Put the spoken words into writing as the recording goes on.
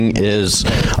is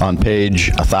on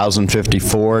page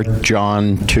 1054,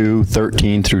 John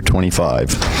 2:13 through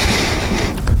 25.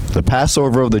 The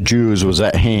Passover of the Jews was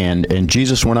at hand, and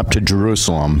Jesus went up to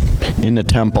Jerusalem. In the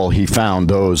temple he found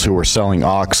those who were selling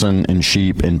oxen and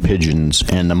sheep and pigeons,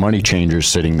 and the money changers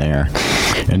sitting there.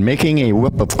 And making a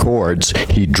whip of cords,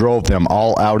 he drove them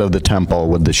all out of the temple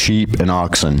with the sheep and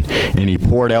oxen. And he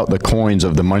poured out the coins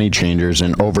of the money changers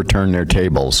and overturned their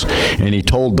tables. And he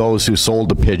told those who sold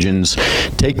the pigeons,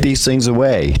 "Take these things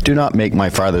away. Do not make my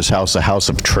Father's house a house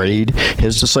of trade."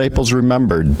 His disciples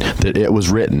remembered that it was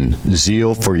written,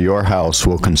 "Zeal for your house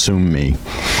will consume me."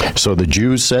 So the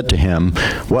Jews said to him,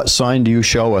 "What sign do you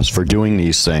show us for doing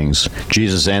these things?"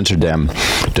 Jesus answered them,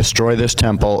 "Destroy this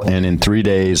temple, and in 3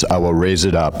 days I will raise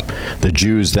it up." The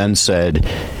Jews then said,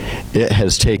 "It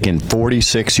has taken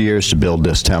 46 years to build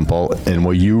this temple, and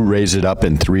will you raise it up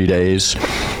in 3 days?"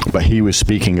 But he was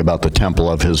speaking about the temple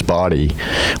of his body,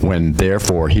 when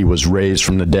therefore he was raised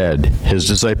from the dead. His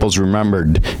disciples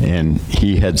remembered, that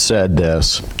he had said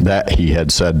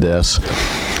this,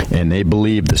 and they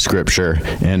believed the scripture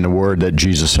and the word that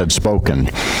Jesus had spoken.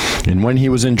 And when he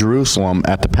was in Jerusalem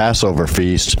at the Passover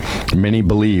feast, many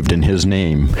believed in his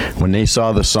name, when they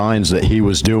saw the signs that he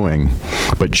was doing.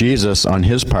 But Jesus, on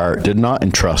his part, did not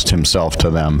entrust himself to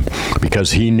them,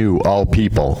 because he knew all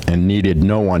people and needed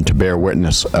no one to bear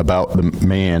witness about the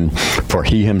man, for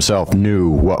he himself knew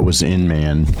what was in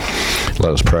man.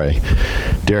 Let us pray.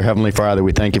 Dear Heavenly Father,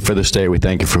 we thank you for this day. We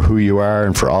thank you for who you are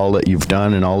and for all that you've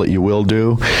done and all that you will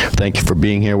do. Thank you for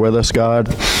being here with us,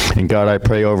 God. And God, I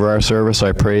pray over our service,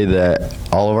 I pray that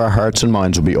all of our hearts and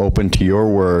minds will be open to your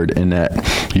word, and that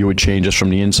you would change us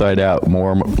from the inside out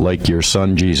more like your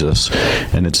Son, Jesus.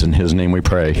 And it's in his name we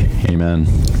pray. Amen.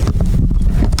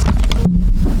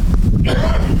 You can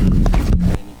have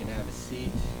a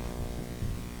seat.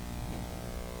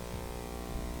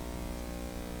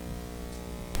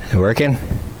 Is it working?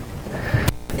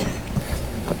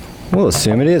 We'll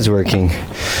assume it is working.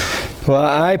 Well,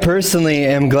 I personally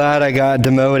am glad I got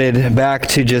demoted back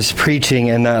to just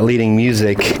preaching and not leading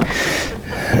music,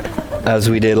 as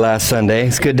we did last Sunday.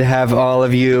 It's good to have all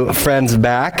of you friends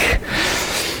back.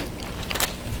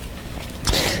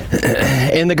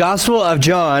 In the Gospel of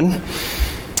John,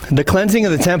 the cleansing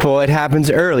of the temple, it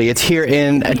happens early. It's here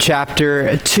in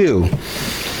chapter 2.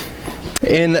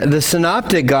 In the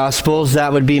Synoptic Gospels,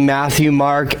 that would be Matthew,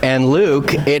 Mark, and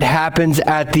Luke, it happens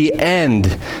at the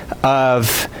end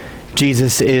of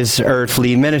Jesus'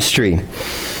 earthly ministry.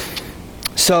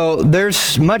 So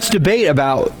there's much debate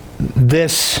about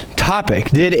this topic.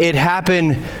 Did it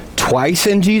happen twice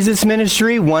in Jesus'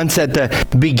 ministry, once at the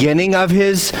beginning of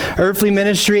his earthly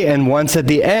ministry and once at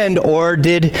the end, or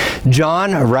did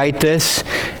John write this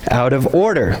out of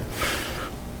order?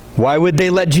 Why would they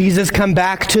let Jesus come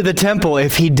back to the temple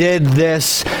if he did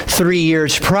this 3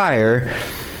 years prior?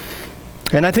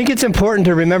 And I think it's important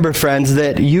to remember, friends,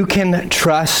 that you can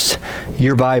trust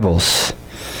your Bibles.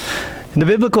 The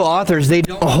biblical authors, they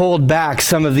don't hold back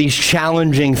some of these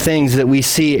challenging things that we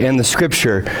see in the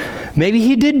scripture. Maybe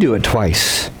he did do it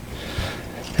twice.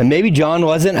 And maybe John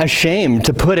wasn't ashamed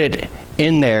to put it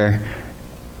in there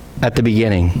at the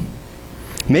beginning.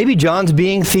 Maybe John's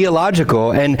being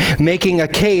theological and making a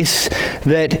case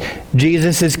that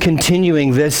Jesus is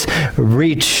continuing this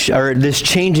this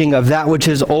changing of that which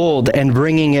is old and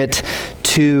bringing it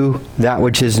to that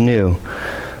which is new.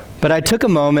 But I took a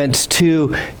moment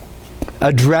to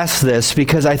address this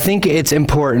because I think it's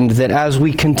important that as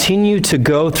we continue to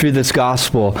go through this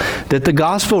gospel, that the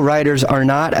gospel writers are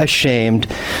not ashamed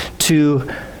to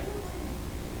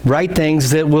write things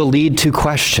that will lead to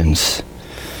questions.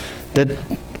 That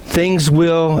things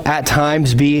will at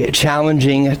times be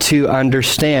challenging to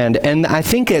understand. And I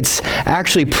think it's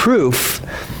actually proof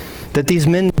that these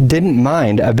men didn't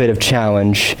mind a bit of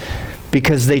challenge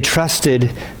because they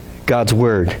trusted God's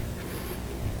word.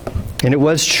 And it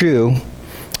was true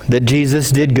that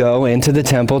Jesus did go into the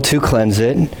temple to cleanse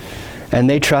it, and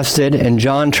they trusted, and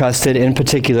John trusted in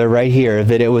particular right here,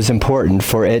 that it was important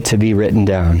for it to be written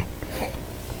down.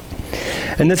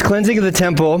 In this cleansing of the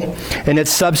temple and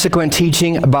its subsequent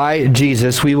teaching by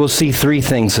Jesus, we will see three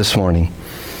things this morning.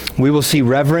 We will see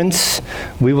reverence,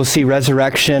 we will see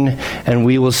resurrection, and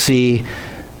we will see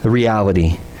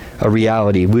reality. A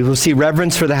reality. We will see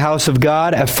reverence for the house of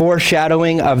God, a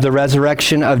foreshadowing of the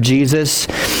resurrection of Jesus,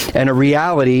 and a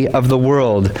reality of the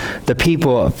world, the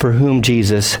people for whom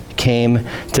Jesus came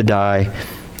to die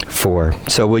for.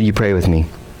 So will you pray with me?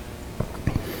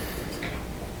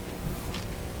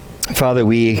 Father,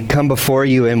 we come before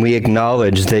you and we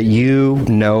acknowledge that you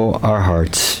know our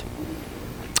hearts.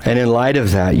 And in light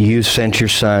of that, you sent your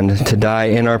Son to die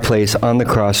in our place on the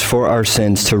cross for our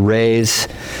sins, to raise,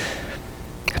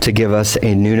 to give us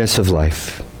a newness of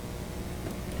life.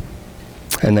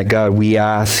 And that, God, we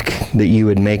ask that you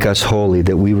would make us holy,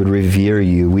 that we would revere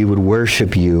you, we would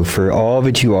worship you for all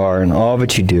that you are and all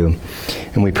that you do.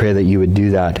 And we pray that you would do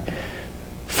that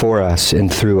for us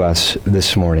and through us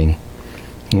this morning.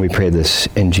 And we pray this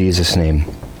in Jesus' name.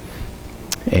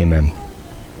 Amen.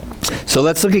 So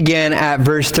let's look again at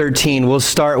verse 13. We'll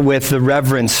start with the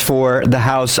reverence for the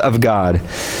house of God.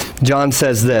 John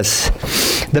says this,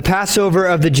 "The Passover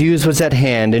of the Jews was at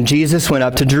hand, and Jesus went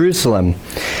up to Jerusalem.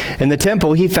 In the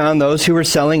temple he found those who were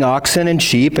selling oxen and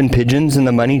sheep and pigeons and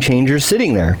the money changers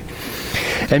sitting there.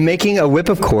 And making a whip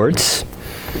of cords,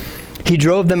 he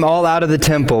drove them all out of the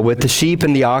temple with the sheep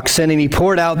and the oxen, and he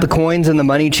poured out the coins and the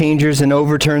money changers and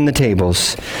overturned the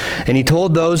tables. And he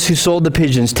told those who sold the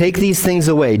pigeons, 'Take these things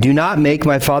away. Do not make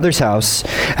my Father's house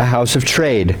a house of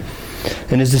trade.'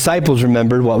 And his disciples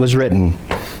remembered what was written,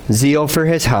 'Zeal for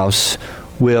his house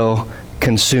will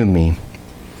consume me.'"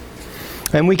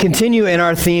 And we continue in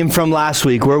our theme from last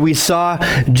week, where we saw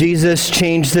Jesus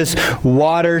change this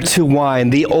water to wine.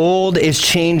 The old is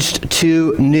changed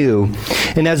to new.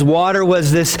 And as water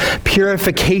was this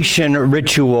purification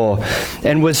ritual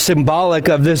and was symbolic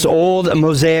of this old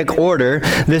Mosaic order,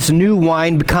 this new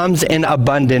wine becomes in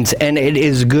abundance, and it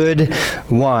is good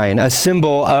wine, a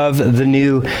symbol of the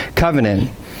new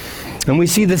covenant. And we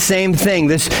see the same thing,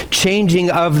 this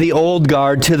changing of the old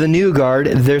guard to the new guard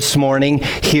this morning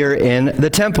here in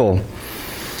the temple.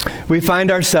 We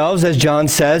find ourselves, as John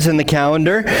says in the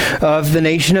calendar of the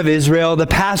nation of Israel, the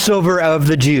Passover of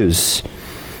the Jews.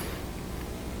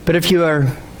 But if you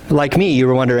are like me, you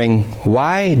were wondering,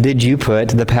 why did you put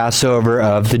the Passover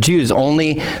of the Jews?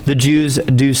 Only the Jews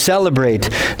do celebrate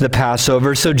the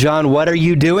Passover. So John, what are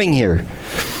you doing here?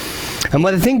 And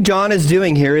what I think John is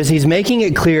doing here is he's making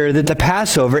it clear that the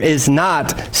Passover is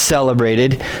not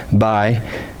celebrated by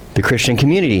the Christian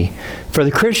community. For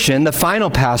the Christian, the final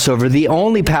Passover, the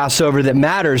only Passover that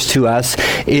matters to us,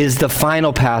 is the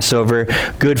final Passover,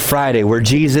 Good Friday, where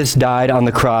Jesus died on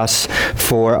the cross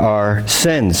for our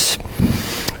sins.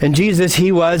 And Jesus,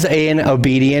 he was an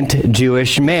obedient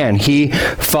Jewish man. He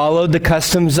followed the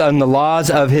customs and the laws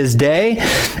of his day.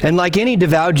 And like any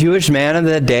devout Jewish man of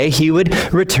that day, he would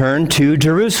return to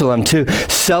Jerusalem to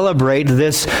celebrate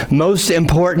this most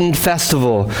important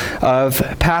festival of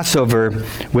Passover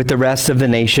with the rest of the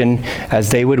nation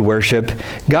as they would worship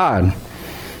God.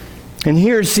 And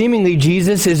here, seemingly,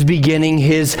 Jesus is beginning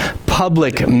his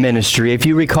public ministry. If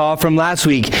you recall from last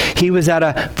week, he was at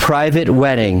a private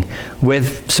wedding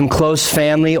with some close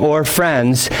family or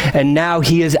friends, and now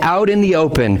he is out in the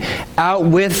open, out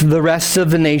with the rest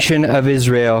of the nation of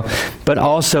Israel, but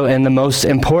also in the most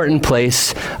important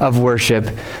place of worship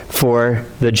for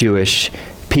the Jewish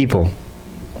people.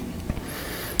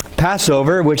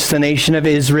 Passover, which the nation of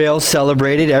Israel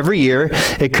celebrated every year,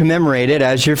 it commemorated,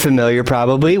 as you're familiar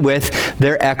probably, with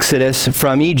their exodus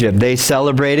from Egypt. They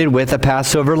celebrated with a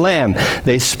Passover lamb.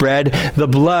 They spread the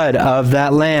blood of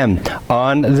that lamb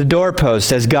on the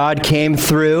doorpost as God came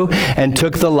through and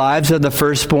took the lives of the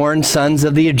firstborn sons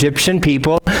of the Egyptian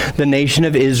people. The nation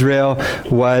of Israel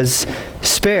was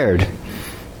spared.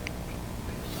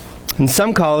 And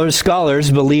some scholars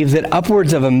believe that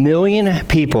upwards of 1 million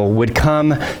people would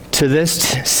come to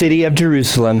this city of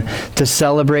Jerusalem to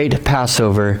celebrate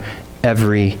Passover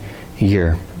every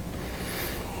year.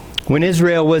 When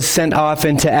Israel was sent off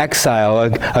into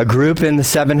exile, a group in the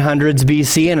 700s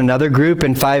BC and another group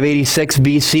in 586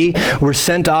 BC were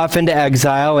sent off into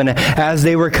exile, and as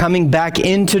they were coming back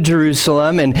into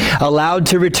Jerusalem and allowed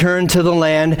to return to the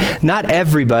land, not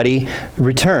everybody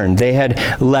returned. They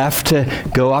had left to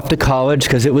go off to college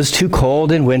because it was too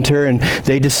cold in winter, and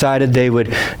they decided they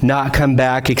would not come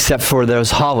back except for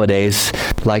those holidays,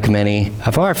 like many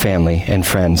of our family and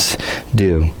friends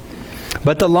do.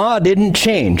 But the law didn't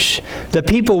change. The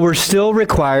people were still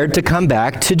required to come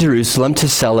back to Jerusalem to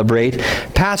celebrate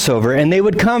Passover, and they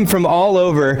would come from all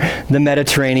over the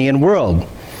Mediterranean world.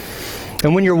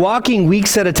 And when you're walking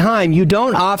weeks at a time, you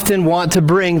don't often want to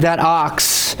bring that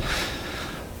ox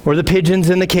or the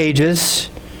pigeons in the cages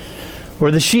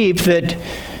or the sheep that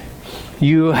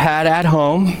you had at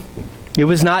home. It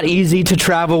was not easy to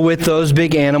travel with those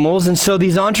big animals, and so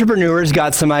these entrepreneurs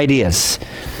got some ideas.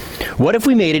 What if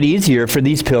we made it easier for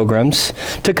these pilgrims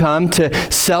to come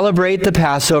to celebrate the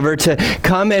Passover, to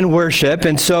come and worship?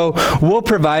 And so we'll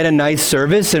provide a nice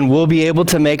service and we'll be able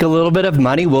to make a little bit of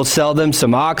money. We'll sell them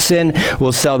some oxen,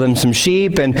 we'll sell them some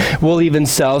sheep, and we'll even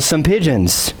sell some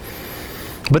pigeons.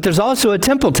 But there's also a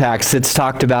temple tax that's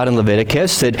talked about in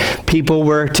Leviticus that people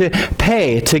were to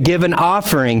pay to give an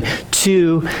offering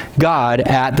to God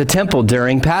at the temple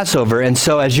during Passover. And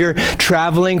so as you're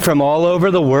traveling from all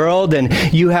over the world and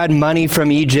you had money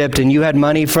from Egypt and you had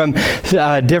money from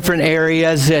different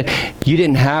areas, you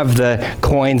didn't have the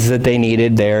coins that they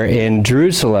needed there in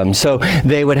Jerusalem. So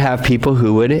they would have people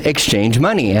who would exchange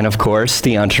money. And of course,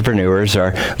 the entrepreneurs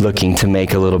are looking to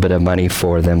make a little bit of money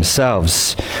for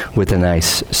themselves with a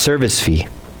nice service fee.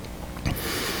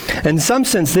 In some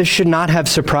sense, this should not have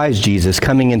surprised Jesus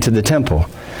coming into the temple.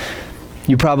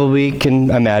 You probably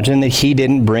can imagine that he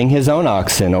didn't bring his own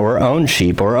oxen or own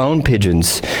sheep or own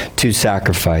pigeons to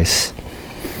sacrifice.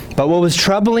 But what was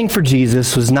troubling for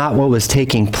Jesus was not what was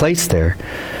taking place there.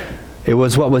 It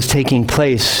was what was taking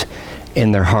place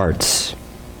in their hearts.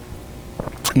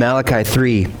 Malachi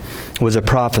 3 was a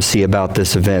prophecy about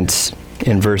this event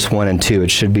in verse 1 and 2.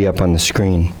 It should be up on the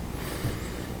screen.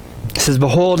 It says,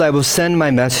 "Behold, I will send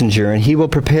my messenger, and he will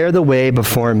prepare the way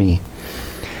before me.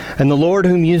 And the Lord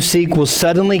whom you seek will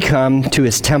suddenly come to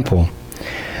his temple.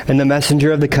 And the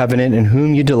messenger of the covenant in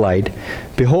whom you delight,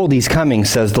 behold, he's coming,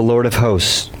 says the Lord of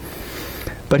hosts.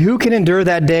 But who can endure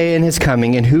that day in his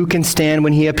coming, and who can stand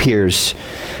when he appears?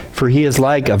 For he is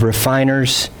like a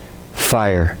refiner's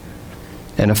fire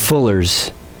and a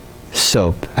fuller's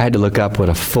soap." I had to look up what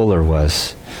a fuller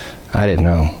was. I didn't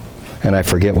know. And I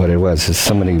forget what it was. It's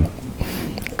somebody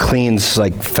cleans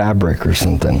like fabric or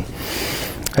something.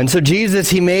 And so Jesus,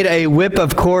 he made a whip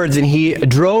of cords and he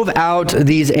drove out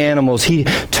these animals. He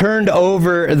turned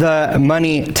over the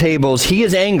money tables. He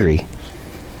is angry.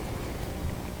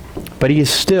 But he is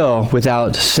still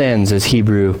without sins, as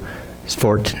Hebrews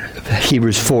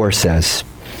 4 says.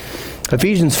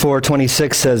 Ephesians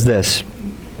 4:26 says this,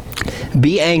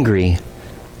 "Be angry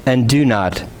and do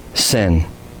not sin."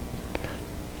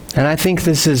 And I think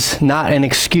this is not an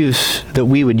excuse that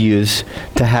we would use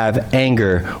to have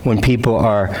anger when people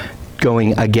are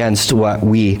going against what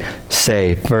we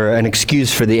say, for an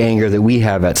excuse for the anger that we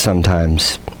have at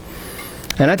sometimes.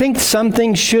 And I think some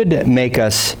things should make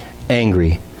us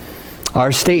angry.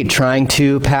 Our state trying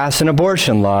to pass an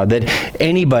abortion law that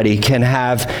anybody can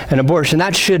have an abortion,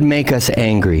 that should make us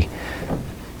angry.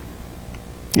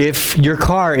 If your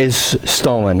car is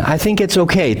stolen, I think it's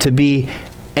okay to be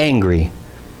angry.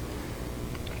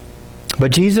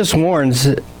 But Jesus warns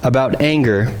about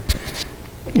anger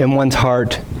in one's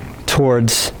heart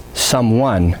towards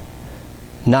someone,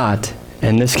 not,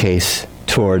 in this case,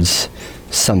 towards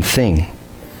something.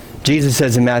 Jesus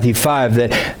says in Matthew 5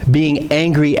 that being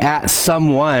angry at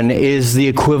someone is the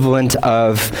equivalent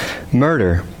of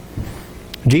murder.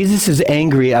 Jesus is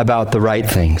angry about the right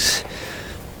things.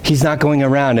 He's not going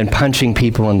around and punching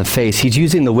people in the face. He's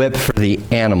using the whip for the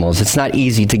animals. It's not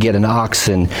easy to get an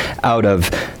oxen out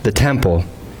of the temple.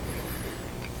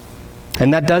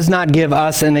 And that does not give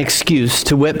us an excuse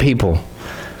to whip people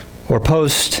or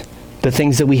post the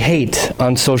things that we hate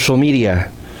on social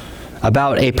media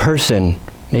about a person,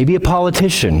 maybe a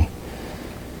politician.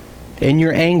 In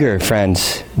your anger,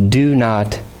 friends, do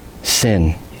not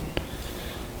sin.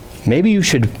 Maybe you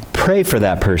should pray for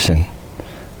that person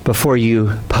before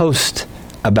you post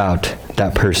about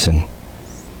that person.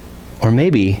 Or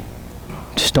maybe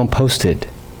just don't post it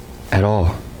at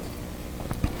all.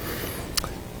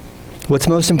 What's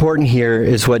most important here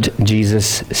is what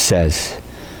Jesus says.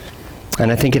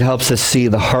 And I think it helps us see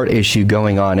the heart issue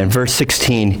going on. In verse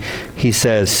 16, he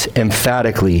says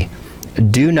emphatically,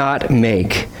 "Do not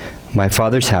make my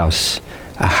Father's house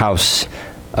a house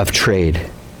of trade."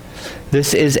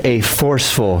 This is a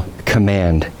forceful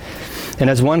command. And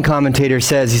as one commentator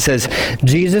says, he says,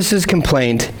 Jesus'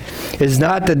 complaint is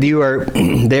not that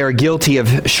they are guilty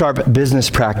of sharp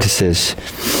business practices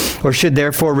or should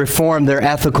therefore reform their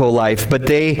ethical life, but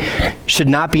they should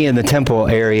not be in the temple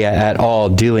area at all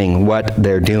doing what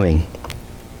they're doing.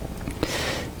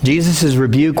 Jesus'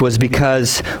 rebuke was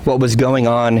because what was going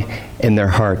on in their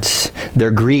hearts,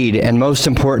 their greed, and most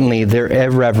importantly, their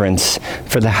irreverence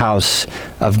for the house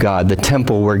of God, the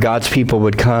temple where God's people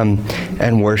would come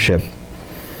and worship.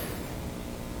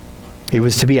 It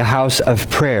was to be a house of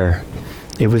prayer.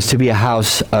 It was to be a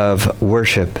house of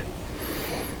worship.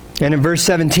 And in verse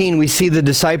 17, we see the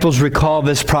disciples recall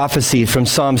this prophecy from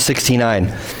Psalm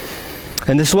 69.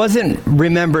 And this wasn't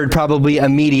remembered probably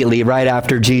immediately right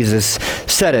after Jesus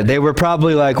said it. They were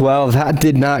probably like, well, that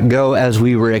did not go as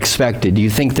we were expected. Do you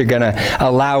think they're going to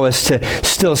allow us to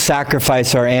still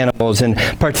sacrifice our animals and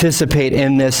participate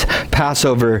in this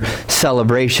Passover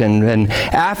celebration? And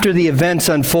after the events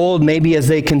unfold, maybe as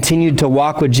they continued to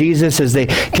walk with Jesus, as they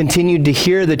continued to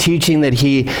hear the teaching that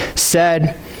he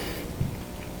said,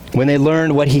 When they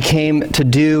learned what he came to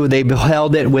do, they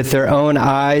beheld it with their own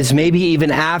eyes. Maybe even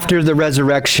after the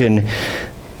resurrection,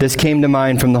 this came to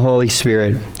mind from the Holy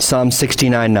Spirit. Psalm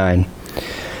 69:9.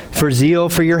 For zeal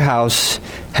for your house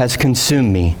has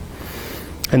consumed me,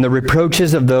 and the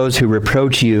reproaches of those who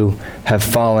reproach you have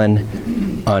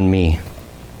fallen on me.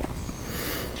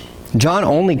 John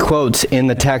only quotes in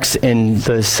the text in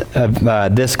this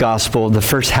gospel the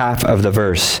first half of the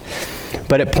verse.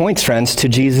 But it points, friends, to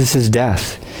Jesus'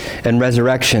 death and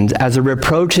resurrection as the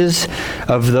reproaches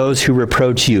of those who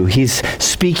reproach you. He's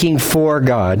speaking for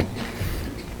God.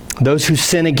 Those who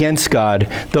sin against God,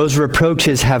 those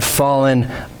reproaches have fallen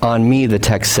on me, the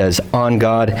text says, on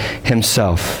God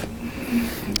himself.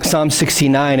 Psalm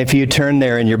 69, if you turn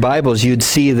there in your Bibles, you'd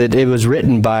see that it was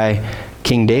written by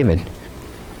King David,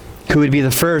 who would be the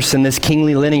first in this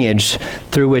kingly lineage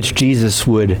through which Jesus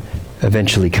would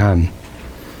eventually come.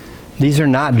 These are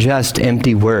not just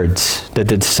empty words that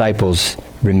the disciples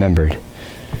remembered.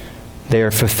 They are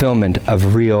fulfillment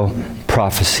of real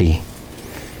prophecy.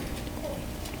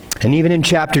 And even in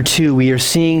chapter 2, we are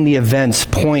seeing the events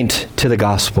point to the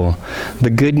gospel, the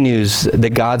good news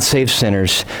that God saves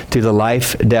sinners through the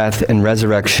life, death, and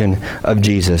resurrection of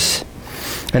Jesus.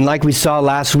 And like we saw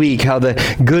last week, how the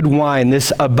good wine,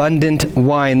 this abundant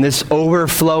wine, this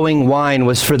overflowing wine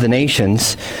was for the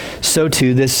nations, so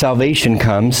too this salvation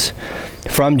comes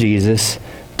from Jesus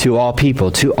to all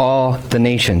people, to all the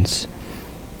nations.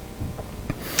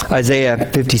 Isaiah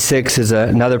 56 is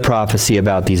another prophecy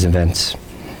about these events.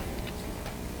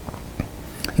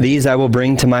 These I will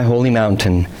bring to my holy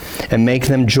mountain and make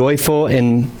them joyful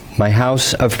in my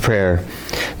house of prayer.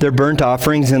 Their burnt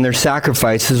offerings and their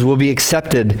sacrifices will be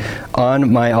accepted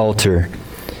on my altar.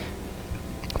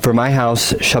 For my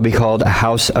house shall be called a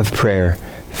house of prayer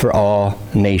for all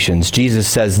nations. Jesus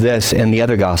says this in the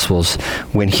other Gospels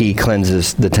when he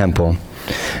cleanses the temple.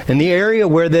 And the area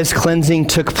where this cleansing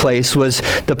took place was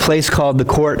the place called the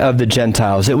Court of the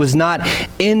Gentiles. It was not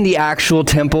in the actual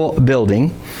temple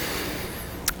building.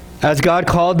 As God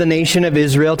called the nation of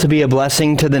Israel to be a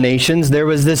blessing to the nations, there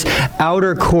was this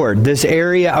outer court, this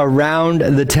area around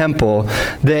the temple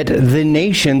that the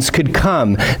nations could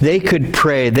come. They could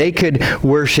pray, they could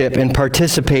worship and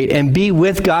participate and be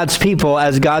with God's people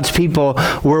as God's people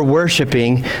were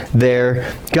worshiping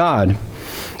their God.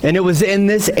 And it was in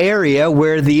this area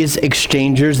where these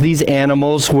exchangers, these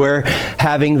animals, were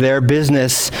having their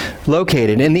business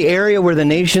located. In the area where the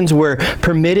nations were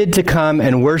permitted to come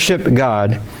and worship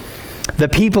God, the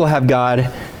people of God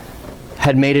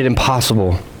had made it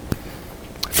impossible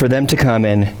for them to come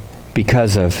in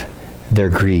because of their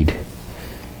greed.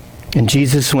 And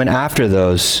Jesus went after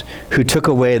those who took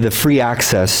away the free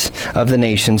access of the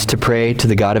nations to pray to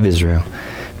the God of Israel,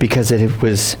 because it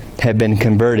had been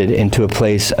converted into a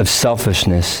place of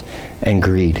selfishness and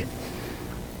greed.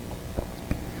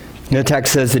 The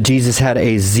text says that Jesus had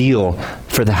a zeal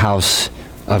for the house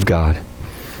of God.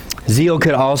 Zeal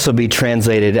could also be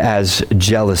translated as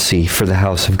jealousy for the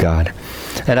house of God.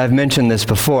 And I've mentioned this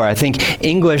before. I think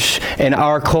English in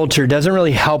our culture doesn't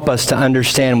really help us to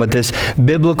understand what this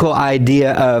biblical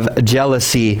idea of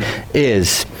jealousy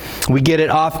is. We get it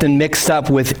often mixed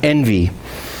up with envy.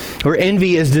 Or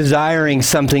envy is desiring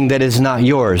something that is not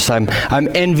yours. I'm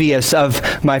envious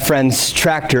of my friend's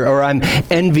tractor, or I'm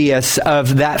envious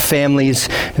of that family's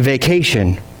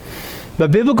vacation. But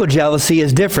biblical jealousy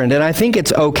is different, and I think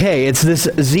it's okay. It's this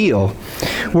zeal,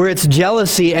 where it's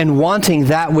jealousy and wanting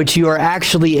that which you are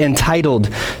actually entitled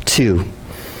to.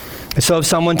 So if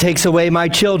someone takes away my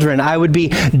children, I would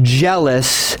be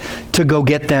jealous to go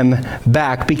get them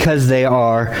back because they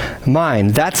are mine.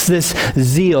 That's this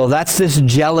zeal, that's this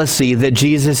jealousy that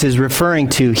Jesus is referring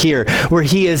to here, where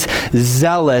he is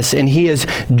zealous and he is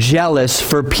jealous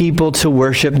for people to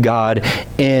worship God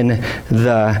in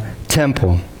the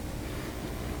temple.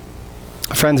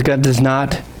 Friends, God does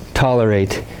not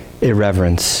tolerate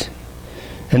irreverence.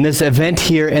 And this event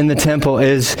here in the temple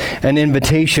is an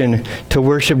invitation to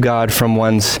worship God from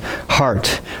one's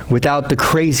heart, without the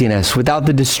craziness, without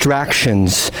the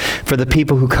distractions for the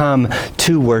people who come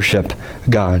to worship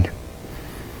God.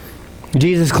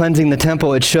 Jesus cleansing the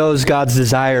temple, it shows God's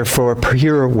desire for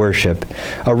pure worship,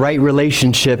 a right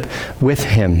relationship with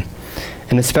him,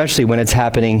 and especially when it's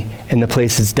happening in the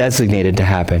place it's designated to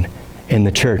happen, in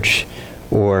the church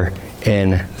or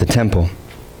in the temple.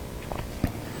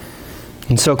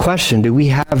 And so question, do we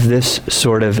have this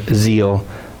sort of zeal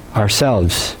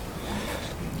ourselves?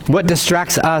 What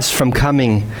distracts us from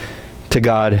coming to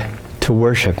God to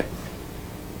worship?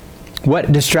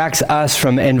 What distracts us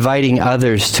from inviting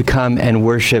others to come and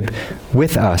worship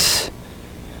with us?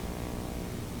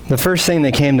 The first thing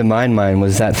that came to my mind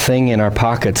was that thing in our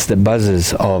pockets that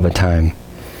buzzes all the time.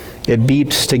 It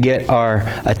beeps to get our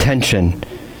attention.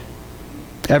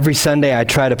 Every Sunday I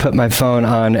try to put my phone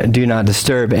on Do Not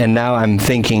Disturb, and now I'm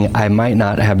thinking I might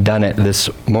not have done it this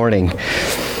morning.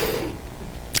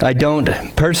 I don't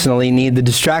personally need the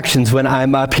distractions when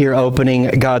I'm up here opening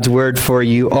God's Word for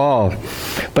you all.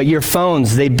 But your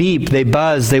phones, they beep, they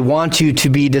buzz, they want you to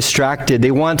be distracted. They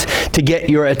want to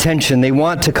get your attention. They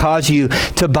want to cause you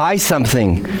to buy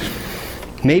something.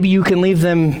 Maybe you can leave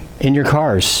them in your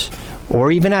cars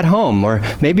or even at home. Or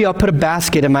maybe I'll put a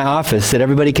basket in my office that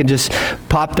everybody can just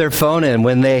pop their phone in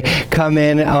when they come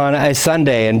in on a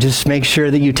Sunday, and just make sure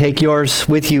that you take yours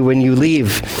with you when you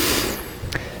leave.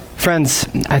 Friends,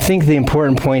 I think the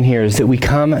important point here is that we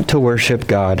come to worship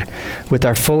God with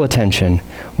our full attention,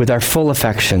 with our full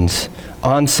affections,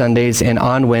 on Sundays and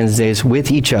on Wednesdays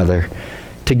with each other,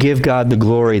 to give God the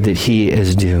glory that He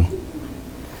is due.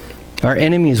 Our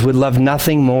enemies would love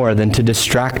nothing more than to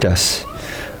distract us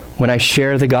when I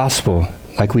share the gospel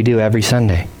like we do every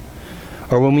Sunday,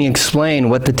 or when we explain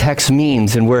what the text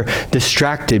means and we're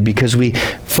distracted because we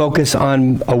focus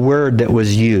on a word that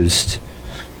was used.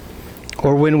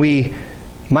 Or when we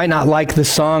might not like the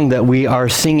song that we are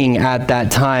singing at that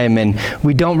time, and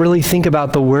we don't really think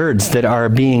about the words that are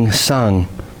being sung.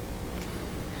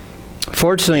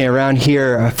 Fortunately, around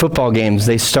here, football games,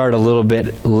 they start a little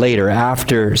bit later,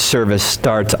 after service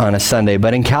starts on a Sunday.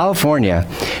 But in California,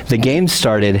 the game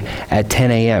started at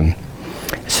 10 a.m.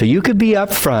 So you could be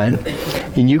up front,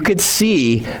 and you could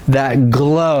see that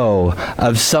glow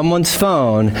of someone's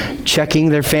phone checking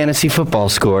their fantasy football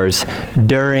scores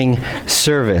during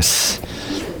service.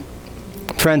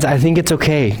 Friends, I think it's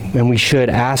okay, and we should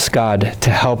ask God to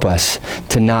help us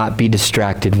to not be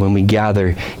distracted when we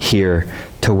gather here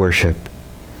to worship.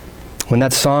 When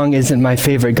that song isn't my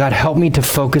favorite, God, help me to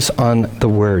focus on the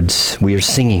words we are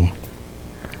singing.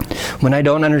 When I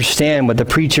don't understand what the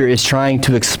preacher is trying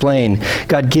to explain,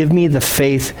 God, give me the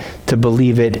faith to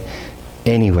believe it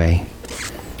anyway.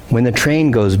 When the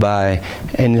train goes by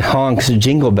and honks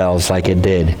jingle bells like it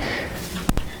did,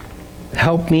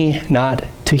 help me not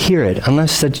to hear it,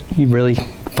 unless that's a really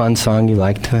fun song you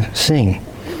like to sing.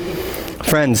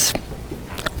 Friends,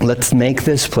 let's make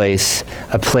this place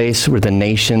a place where the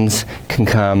nations can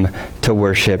come to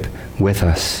worship with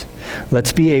us.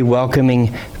 Let's be a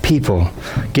welcoming people,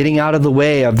 getting out of the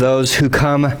way of those who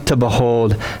come to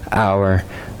behold our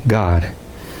God.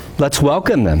 Let's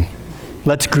welcome them.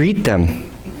 Let's greet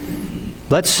them.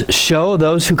 Let's show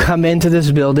those who come into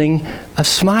this building a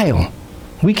smile.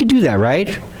 We could do that,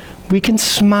 right? We can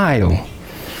smile.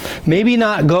 Maybe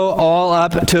not go all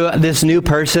up to this new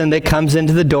person that comes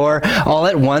into the door all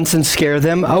at once and scare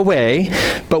them away,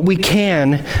 but we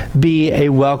can be a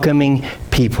welcoming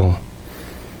people.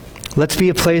 Let's be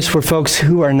a place where folks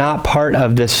who are not part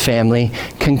of this family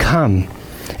can come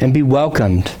and be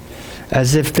welcomed,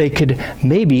 as if they could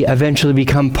maybe eventually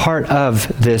become part of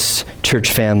this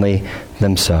church family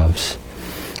themselves.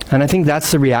 And I think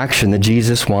that's the reaction that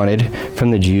Jesus wanted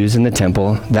from the Jews in the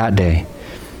temple that day.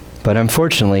 But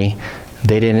unfortunately,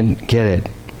 they didn't get it.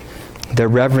 Their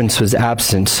reverence was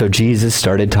absent, so Jesus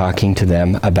started talking to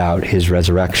them about his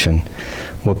resurrection.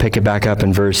 We'll pick it back up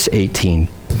in verse 18.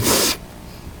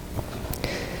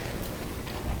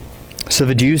 So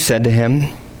the Jews said to him,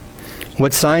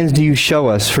 "What signs do you show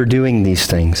us for doing these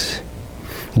things?"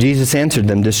 Jesus answered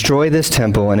them, "Destroy this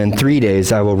temple, and in 3 days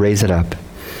I will raise it up."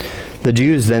 The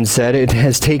Jews then said, "It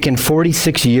has taken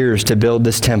 46 years to build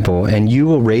this temple, and you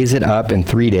will raise it up in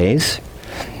 3 days?"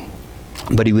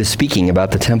 But he was speaking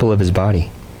about the temple of his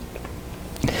body.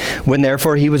 When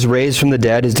therefore he was raised from the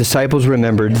dead, his disciples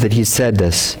remembered that he said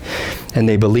this, and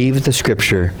they believed the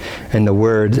scripture and the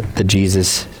word that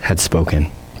Jesus had spoken.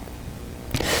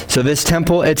 So this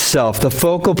temple itself, the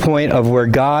focal point of where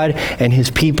God and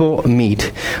his people meet,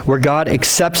 where God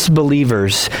accepts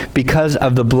believers because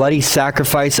of the bloody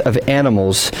sacrifice of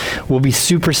animals, will be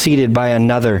superseded by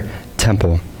another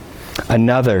temple,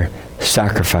 another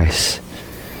sacrifice.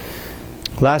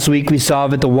 Last week we saw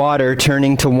that the water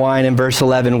turning to wine in verse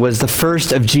 11 was the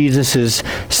first of Jesus'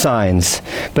 signs.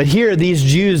 But here these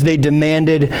Jews, they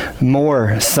demanded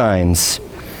more signs.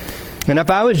 And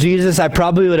if I was Jesus, I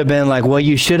probably would have been like, well,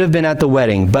 you should have been at the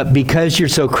wedding, but because you're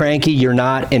so cranky, you're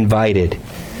not invited.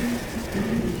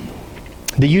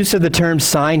 The use of the term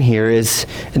sign here is,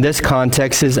 in this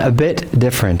context, is a bit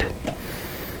different.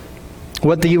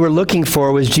 What you were looking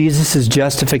for was Jesus'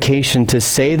 justification to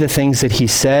say the things that he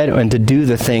said and to do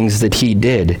the things that he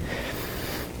did.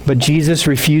 But Jesus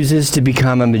refuses to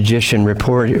become a magician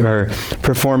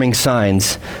performing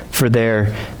signs for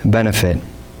their benefit.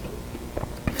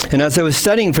 And as I was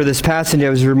studying for this passage, I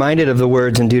was reminded of the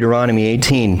words in Deuteronomy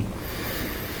 18,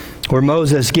 where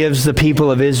Moses gives the people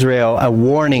of Israel a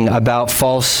warning about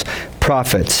false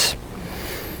prophets.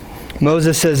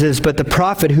 Moses says this, "But the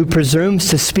prophet who presumes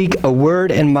to speak a word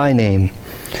in my name,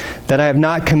 that I have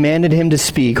not commanded him to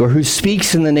speak, or who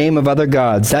speaks in the name of other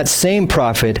gods, that same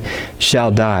prophet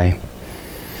shall die.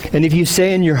 And if you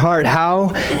say in your heart,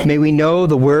 how may we know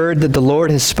the word that the Lord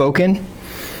has spoken?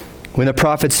 When a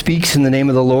prophet speaks in the name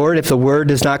of the Lord, if the word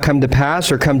does not come to pass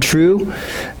or come true,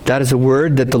 that is a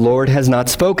word that the Lord has not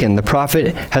spoken. The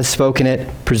prophet has spoken it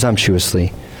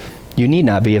presumptuously. You need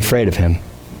not be afraid of him."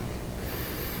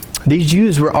 These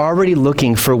Jews were already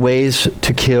looking for ways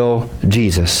to kill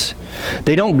Jesus.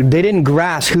 They didn't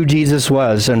grasp who Jesus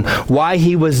was and why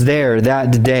he was there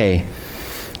that day.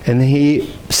 And he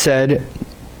said,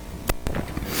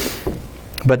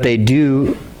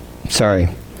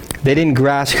 they didn't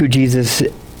grasp who Jesus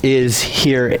is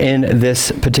here in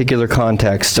this particular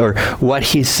context, or what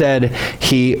he said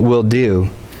he will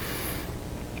do.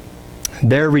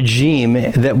 Their regime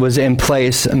that was in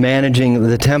place managing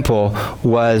the temple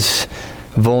was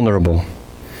vulnerable.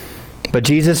 But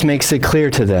Jesus makes it clear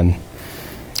to them,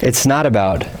 it's not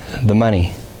about the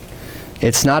money.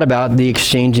 It's not about the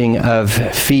exchanging of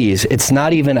fees. It's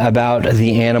not even about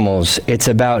the animals. It's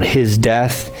about his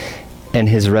death and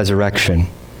his resurrection.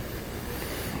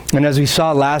 And as we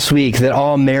saw last week, that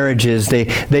all marriages, they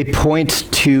point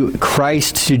to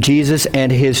Christ, to Jesus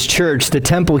and his church. The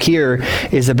temple here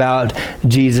is about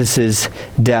Jesus'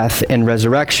 death and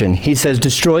resurrection. He says,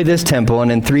 destroy this temple,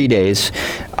 and in 3 days,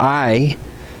 I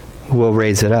will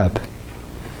raise it up.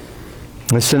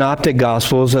 The Synoptic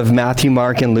Gospels of Matthew,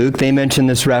 Mark, and Luke, they mention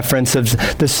this reference of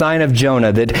the sign of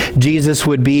Jonah, that Jesus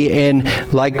would be in,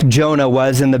 like Jonah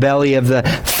was in the belly of the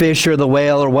fish or the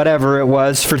whale or whatever it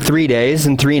was, for 3 days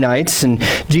and 3 nights. And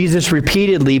Jesus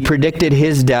repeatedly predicted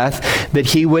his death, that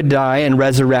he would die and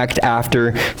resurrect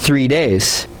after 3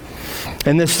 days.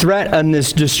 And this threat and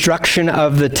this destruction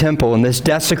of the temple and this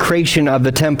desecration of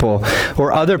the temple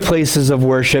or other places of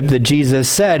worship that Jesus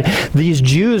said, these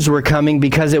Jews were coming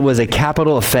because it was a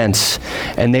capital offense,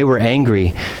 and they were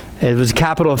angry. It was a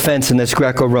capital offense in this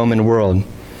Greco-Roman world.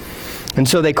 And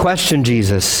so they questioned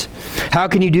Jesus. How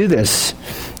can you do this?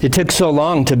 It took so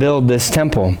long to build this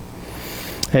temple.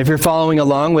 If you're following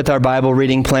along with our Bible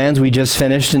reading plans, we just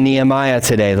finished in Nehemiah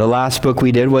today. The last book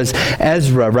we did was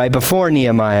Ezra, right before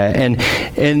Nehemiah.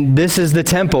 And this is the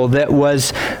temple that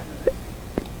was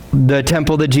the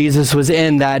temple that Jesus was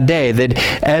in that day,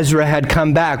 that Ezra had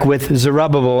come back with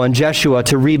Zerubbabel and Jeshua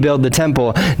to rebuild the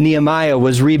temple. Nehemiah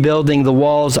was rebuilding the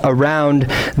walls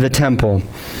around the temple.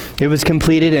 It was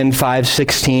completed in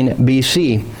 516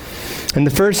 BC. In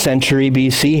the 1st century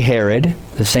BC, Herod,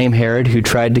 the same Herod who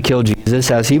tried to kill Jesus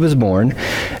as he was born,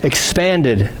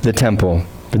 expanded the temple,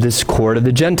 this court of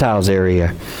the Gentiles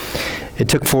area. It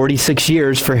took 46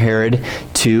 years for Herod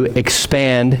to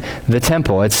expand the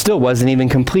temple. It still wasn't even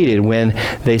completed when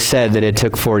they said that it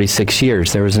took 46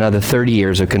 years. There was another 30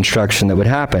 years of construction that would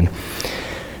happen.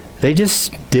 They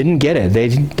just didn't get it.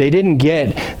 They didn't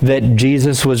get that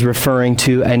Jesus was referring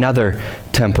to another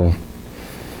temple.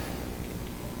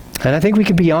 And I think we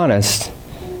can be honest,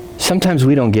 sometimes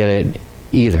we don't get it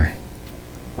either.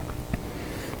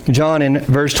 John, in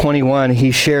verse 21,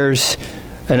 he shares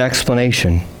an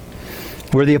explanation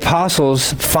where the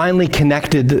apostles finally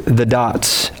connected the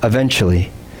dots eventually,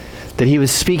 that he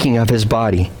was speaking of his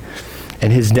body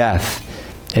and his death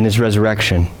and his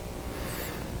resurrection.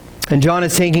 And John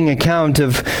is taking account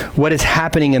of what is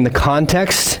happening in the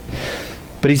context,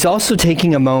 but he's also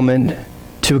taking a moment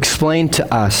to explain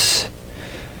to us,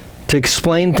 to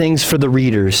explain things for the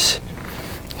readers,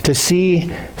 to see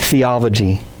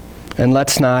theology, and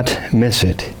let's not miss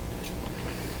it.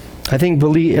 I think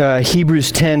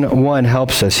Hebrews 10:1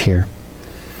 helps us here.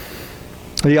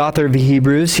 The author of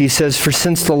Hebrews, he says, "For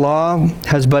since the law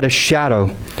has but a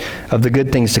shadow of the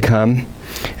good things to come,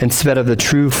 instead of the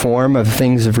true form of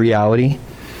things of reality,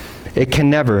 it can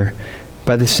never,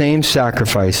 by the same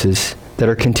sacrifices that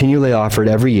are continually offered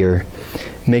every year,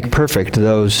 make perfect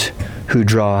those who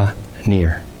draw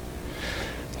near."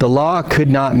 The law could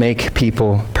not make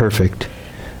people perfect.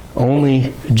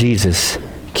 Only Jesus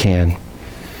can.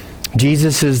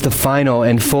 Jesus is the final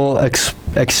and full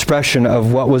expression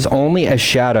of what was only a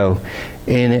shadow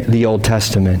in the Old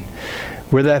Testament,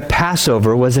 where the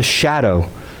Passover was a shadow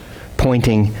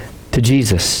pointing to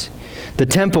Jesus. The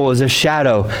temple is a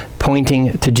shadow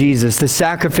pointing to Jesus. The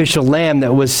sacrificial lamb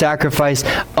that was sacrificed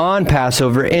on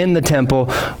Passover in the temple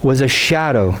was a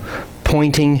shadow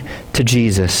pointing to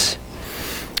Jesus.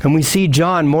 And we see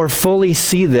John more fully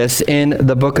see this in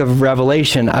the book of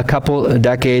Revelation a couple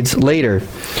decades later.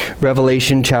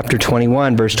 Revelation chapter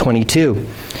 21, verse 22,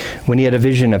 when he had a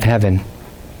vision of heaven.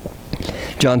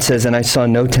 John says, "And I saw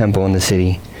no temple in the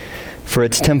city, for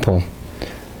its temple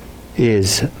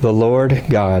is the Lord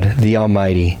God, the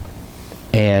Almighty,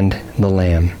 and the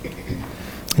Lamb."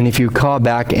 And if you recall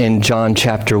back in John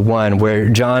chapter 1, where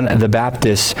John the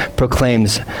Baptist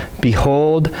proclaims,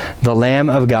 "Behold, the Lamb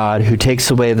of God who takes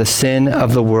away the sin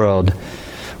of the world,"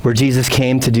 where Jesus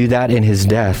came to do that in his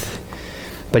death.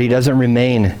 But he doesn't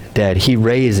remain dead. He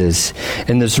raises.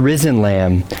 And this risen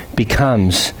Lamb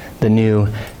becomes the new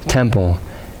temple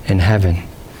in heaven.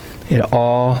 It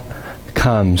all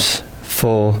comes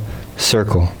full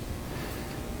circle.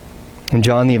 And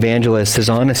John the Evangelist is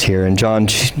on us here in John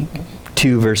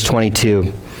 2, verse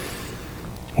 22.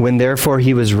 "When therefore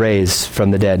he was raised from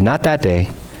the dead," not that day,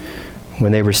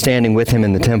 when they were standing with him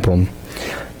in the temple,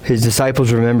 "his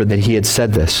disciples remembered that he had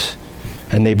said this,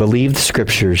 and they believed the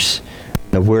scriptures,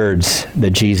 the words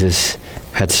that Jesus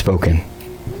had spoken."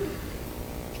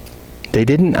 They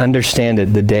didn't understand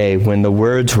it the day when the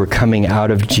words were coming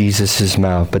out of Jesus'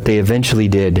 mouth, but they eventually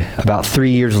did, about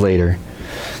 3 years later.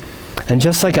 And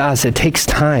just like us, it takes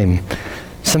time,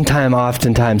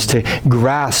 oftentimes, to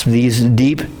grasp these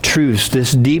deep truths,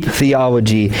 this deep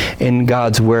theology in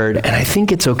God's Word. And I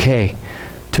think it's okay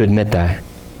to admit that.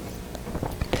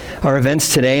 Our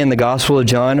events today in the Gospel of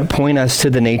John point us to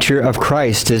the nature of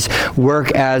Christ, his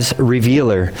work as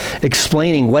revealer,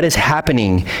 explaining what is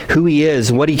happening, who he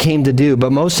is, what he came to do.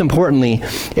 But most importantly,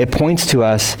 it points to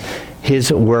us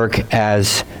his work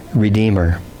as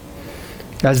Redeemer.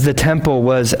 As the temple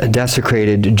was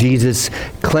desecrated, Jesus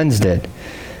cleansed it.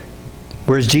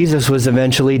 Whereas Jesus was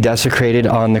eventually desecrated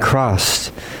on the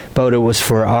cross, but it was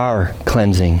for our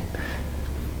cleansing,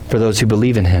 for those who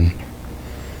believe in him.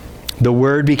 The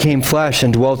Word became flesh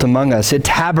and dwelt among us. It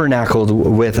tabernacled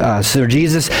with us. So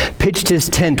Jesus pitched his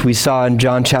tent, we saw in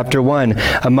John chapter 1,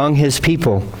 among his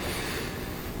people.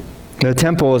 The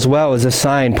temple as well is a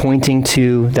sign pointing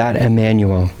to that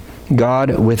Emmanuel,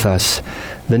 God with us,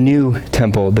 the new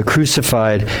temple, the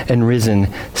crucified and risen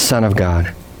Son of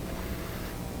God.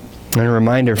 And a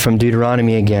reminder from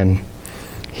Deuteronomy again.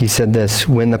 He said this,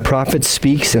 "When the prophet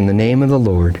speaks in the name of the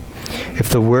Lord, if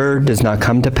the word does not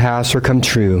come to pass or come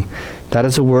true, that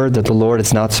is a word that the Lord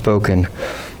has not spoken.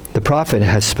 The prophet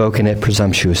has spoken it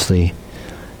presumptuously.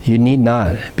 You need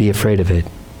not be afraid of it."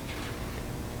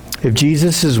 If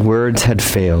Jesus' words had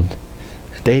failed,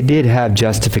 they did have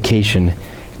justification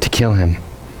to kill him.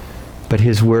 But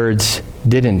his words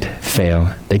didn't fail.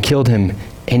 They killed him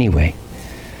anyway.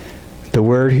 The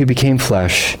Word who became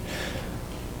flesh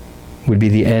would be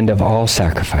the end of all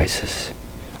sacrifices,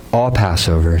 all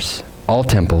Passovers, all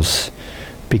temples,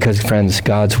 because, friends,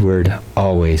 God's Word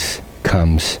always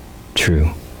comes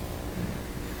true.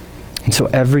 And so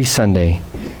every Sunday,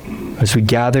 as we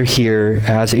gather here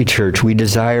as a church, we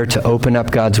desire to open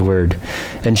up God's Word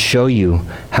and show you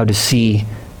how to see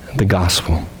the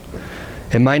gospel.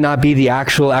 It might not be the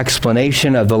actual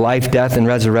explanation of the life, death, and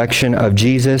resurrection of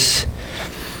Jesus,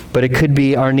 but it could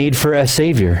be our need for a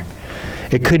Savior.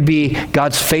 It could be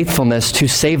God's faithfulness to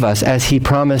save us as he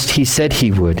promised he said he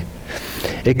would.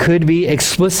 It could be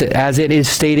explicit as it is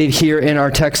stated here in our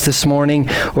text this morning,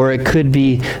 or it could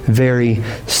be very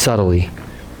subtly.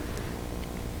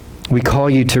 We call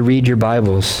you to read your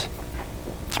Bibles.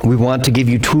 We want to give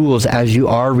you tools as you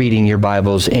are reading your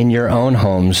Bibles in your own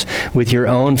homes, with your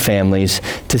own families,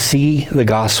 to see the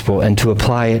gospel and to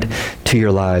apply it to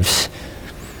your lives.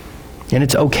 And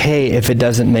it's okay if it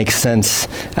doesn't make sense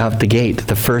out the gate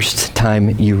the first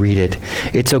time you read it.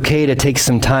 It's okay to take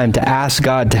some time to ask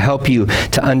God to help you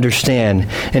to understand.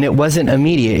 And it wasn't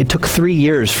immediate. It took 3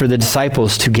 years for the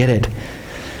disciples to get it.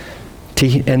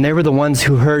 And they were the ones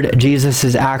who heard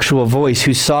Jesus' actual voice,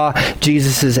 who saw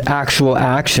Jesus' actual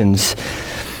actions.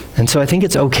 And so I think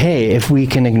it's okay if we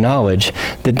can acknowledge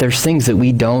that there's things that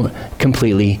we don't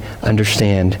completely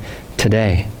understand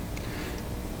today.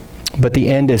 But the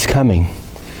end is coming.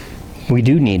 We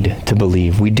do need to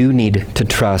believe. We do need to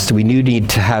trust. We do need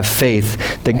to have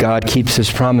faith that God keeps his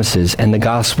promises and the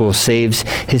gospel saves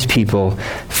his people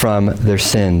from their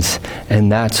sins.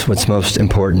 And that's what's most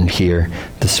important here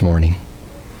this morning.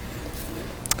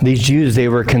 These Jews, they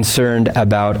were concerned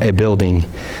about a building.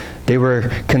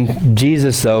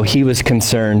 Jesus, though, he was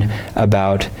concerned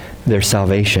about their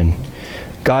salvation.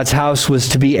 God's house was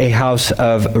to be a house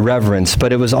of reverence,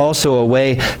 but it was also a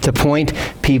way to point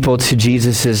people to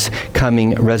Jesus'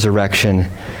 coming resurrection,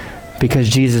 because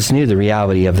Jesus knew the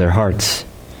reality of their hearts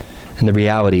and the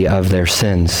reality of their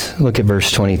sins. Look at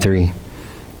verse 23.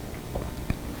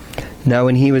 Now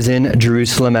when he was in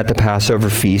Jerusalem at the Passover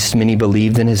feast, many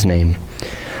believed in his name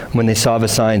when they saw the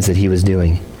signs that he was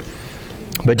doing.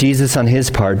 But Jesus on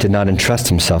his part did not entrust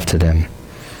himself to them,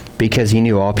 because he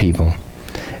knew all people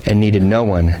and needed no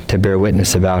one to bear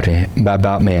witness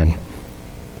about man,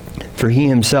 for he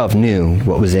himself knew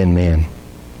what was in man.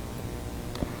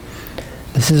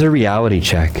 This is a reality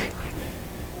check.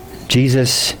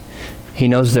 Jesus, he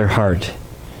knows their heart.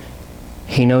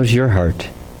 He knows your heart.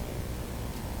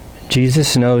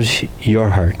 Jesus knows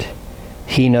your heart.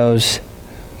 He knows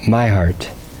my heart.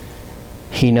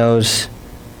 He knows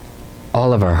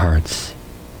all of our hearts.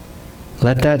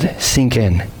 Let that sink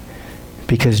in,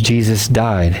 because Jesus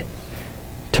died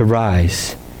to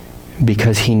rise,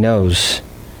 because he knows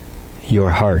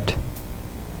your heart.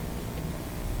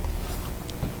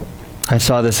 I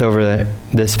saw this over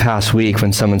this past week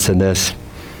when someone said this: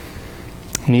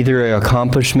 neither your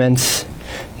accomplishments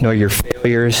nor your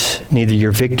failures, neither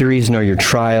your victories nor your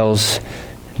trials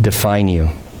define you.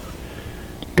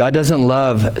 God doesn't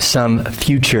love some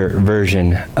future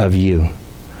version of you.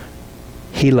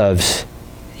 He loves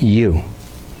you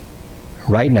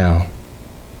right now,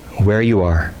 where you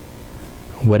are,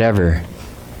 whatever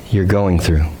you're going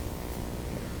through.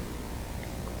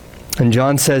 And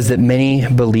John says that many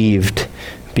believed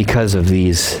because of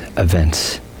these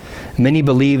events. Many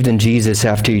believed in Jesus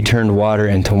after he turned water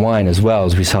into wine, as well,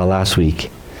 as we saw last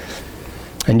week.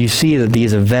 And you see that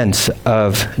these events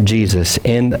of Jesus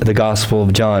in the Gospel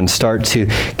of John start to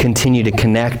continue to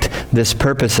connect this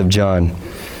purpose of John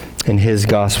in his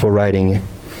gospel writing.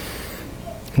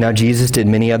 Now Jesus did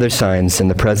many other signs in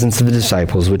the presence of the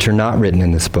disciples, which are not written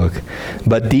in this book,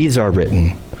 but these are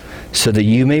written so that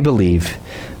you may believe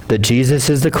that Jesus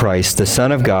is the Christ, the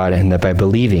Son of God, and that by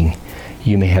believing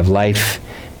you may have life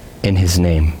in his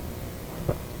name.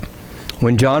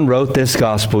 When John wrote this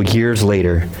gospel years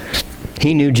later,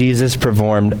 he knew Jesus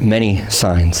performed many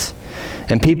signs,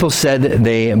 and people said that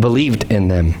they believed in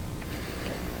them.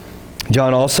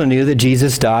 John also knew that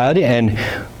Jesus died, and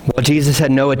while Jesus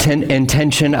had no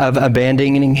intention of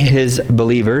abandoning his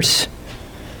believers,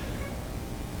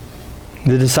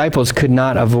 the disciples could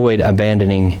not avoid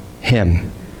abandoning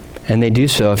him, and they do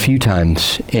so a few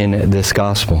times in this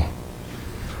gospel.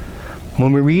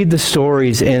 When we read the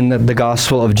stories in the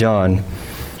Gospel of John,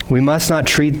 we must not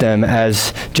treat them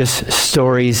as just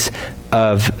stories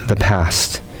of the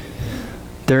past.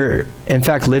 They're, in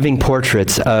fact, living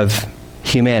portraits of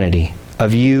humanity,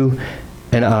 of you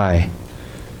and I,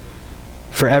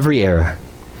 for every era.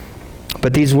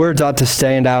 But these words ought to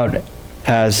stand out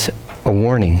as a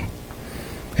warning.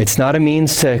 It's not a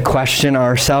means to question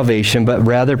our salvation, but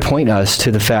rather point us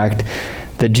to the fact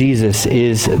that Jesus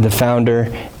is the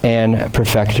founder and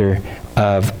perfecter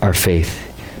of our faith.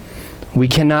 We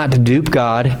cannot dupe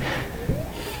God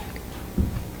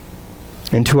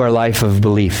into our life of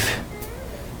belief.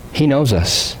 He knows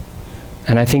us.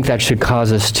 And I think that should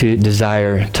cause us to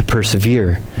desire to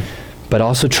persevere, but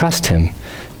also trust him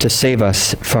to save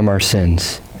us from our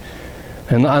sins.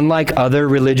 And unlike other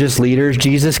religious leaders,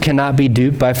 Jesus cannot be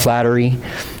duped by flattery.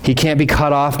 He can't be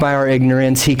cut off by our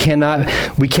ignorance. We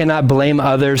cannot blame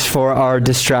others for our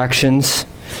distractions.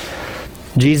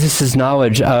 Jesus'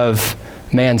 knowledge of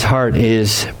man's heart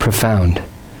is profound.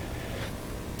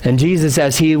 And Jesus,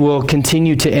 as he will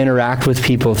continue to interact with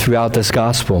people throughout this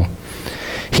gospel,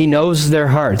 he knows their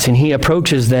hearts, and he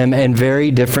approaches them in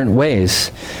very different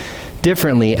ways,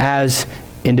 differently as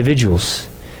individuals.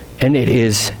 And it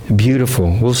is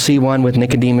beautiful. We'll see one with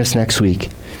Nicodemus next week.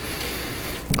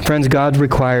 Friends, God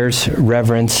requires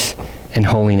reverence and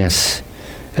holiness,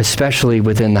 especially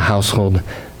within the household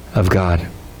of God.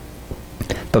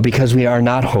 But because we are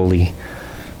not holy,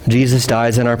 Jesus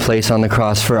dies in our place on the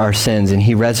cross for our sins, and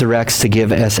he resurrects to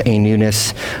give us a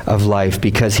newness of life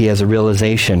because he has a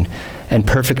realization and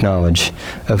perfect knowledge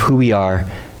of who we are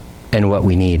and what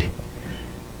we need.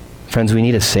 Friends, we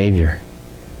need a Savior.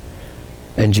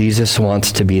 And Jesus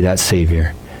wants to be that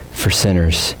Savior for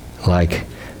sinners like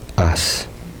us.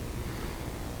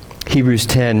 Hebrews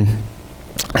 10,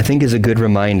 I think, is a good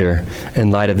reminder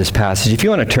in light of this passage. If you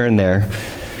want to turn there,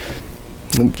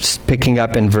 picking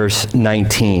up in verse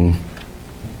 19.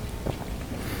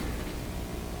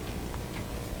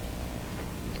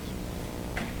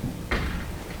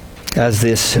 As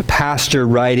this pastor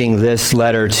writing this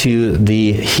letter to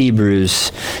the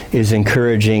Hebrews is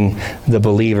encouraging the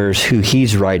believers who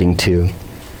he's writing to,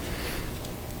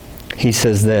 he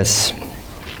says this: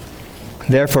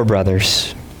 "Therefore,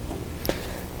 brothers,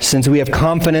 since we have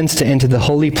confidence to enter the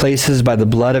holy places by the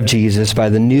blood of Jesus, by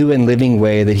the new and living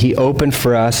way that he opened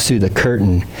for us through the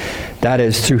curtain, that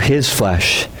is, through his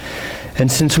flesh,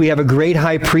 And since we have a great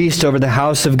high priest over the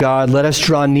house of God, let us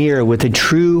draw near with a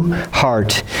true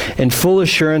heart and full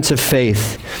assurance of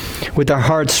faith, with our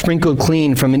hearts sprinkled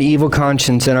clean from an evil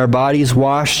conscience and our bodies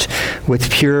washed with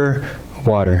pure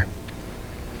water.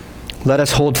 Let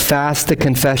us hold fast the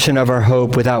confession of our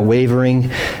hope without wavering,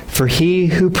 for he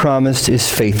who promised is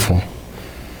faithful.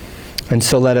 And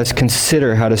so let us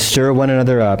consider how to stir one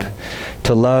another up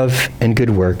to love and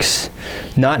good works,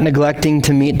 not neglecting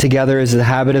to meet together as the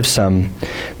habit of some,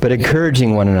 but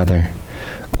encouraging one another,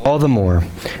 all the more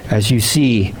as you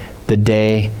see the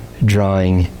day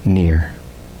drawing near.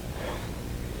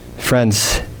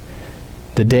 Friends,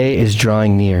 the day is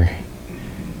drawing near.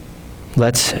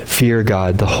 Let's fear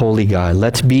God, the holy God.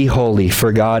 Let's be holy,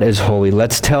 for God is holy.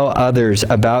 Let's tell others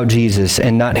about Jesus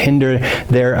and not hinder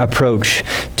their approach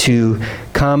to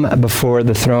come before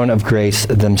the throne of grace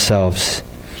themselves.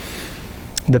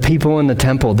 The people in the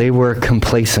temple, they were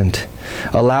complacent,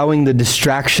 allowing the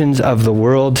distractions of the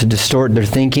world to distort their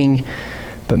thinking,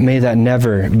 but may that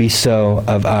never be so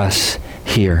of us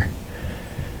here.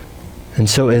 And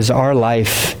so is our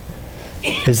life,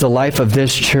 is the life of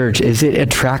this church, is it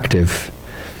attractive?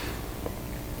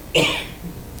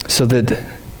 So that,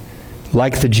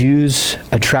 like the Jews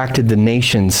attracted the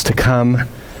nations to come,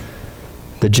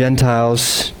 the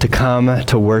Gentiles to come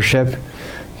to worship,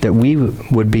 that we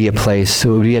would be a place that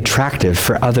would be attractive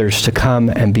for others to come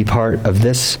and be part of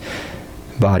this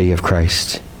body of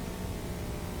Christ.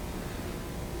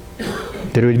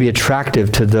 That it would be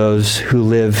attractive to those who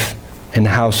live in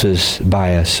houses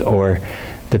by us, or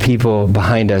the people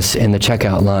behind us in the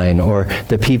checkout line, or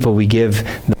the people we give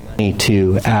the money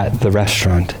to at the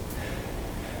restaurant.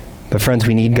 But friends,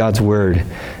 we need God's word,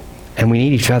 and we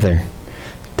need each other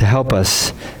to help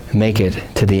us make it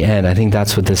to the end. I think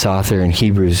that's what this author in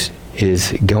Hebrews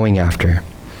is going after,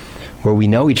 where we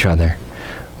know each other.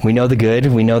 We know the good,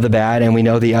 we know the bad, and we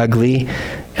know the ugly,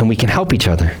 and we can help each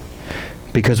other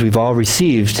because we've all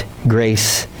received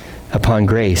grace upon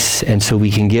grace, and so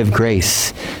we can give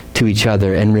grace to each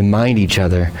other and remind each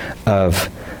other of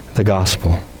the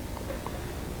gospel.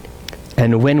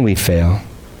 And when we fail,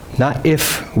 not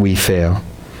if we fail,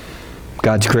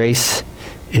 God's grace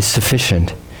is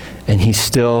sufficient, and he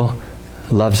still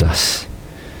loves us,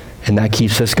 and that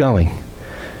keeps us going.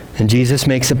 And Jesus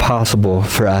makes it possible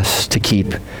for us to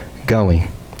keep going,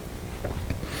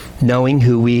 knowing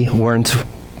who we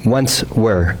once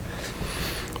were.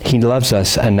 He loves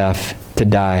us enough to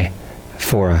die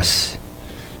for us.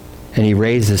 And he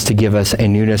raised us to give us a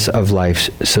newness of life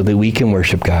so that we can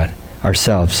worship God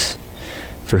ourselves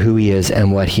for who he is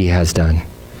and what he has done.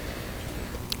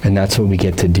 And that's what we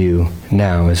get to do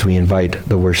now as we invite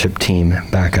the worship team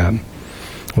back up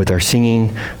with our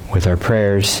singing, with our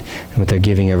prayers, and with our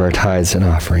giving of our tithes and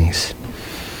offerings.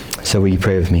 So will you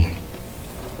pray with me?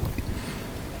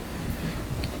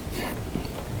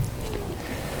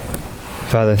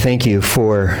 Father, thank you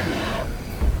for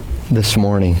this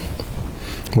morning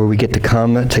where we get to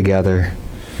come together.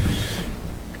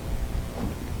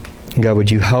 God,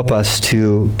 would you help us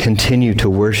to continue to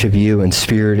worship you in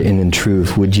spirit and in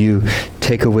truth? Would you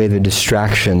take away the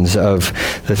distractions of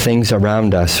the things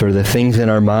around us or the things in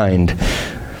our mind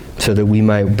so that we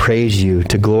might praise you,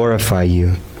 to glorify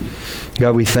you?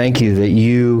 God, we thank you that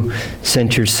you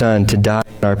sent your Son to die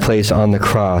in our place on the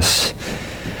cross.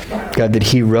 God, that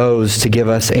he rose to give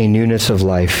us a newness of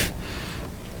life,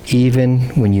 even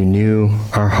when you knew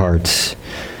our hearts,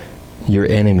 your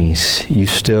enemies, you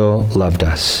still loved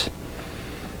us.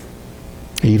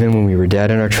 Even when we were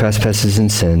dead in our trespasses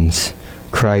and sins,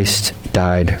 Christ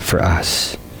died for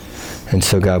us. And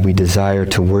so, God, we desire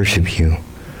to worship you,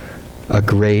 a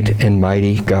great and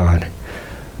mighty God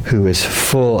who is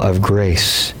full of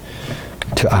grace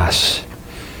to us.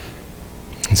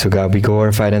 And so, God, be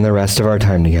glorified in the rest of our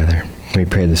time together. We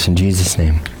pray this in Jesus'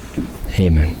 name.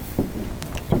 Amen.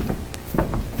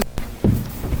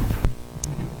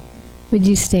 Would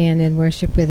you stand and worship with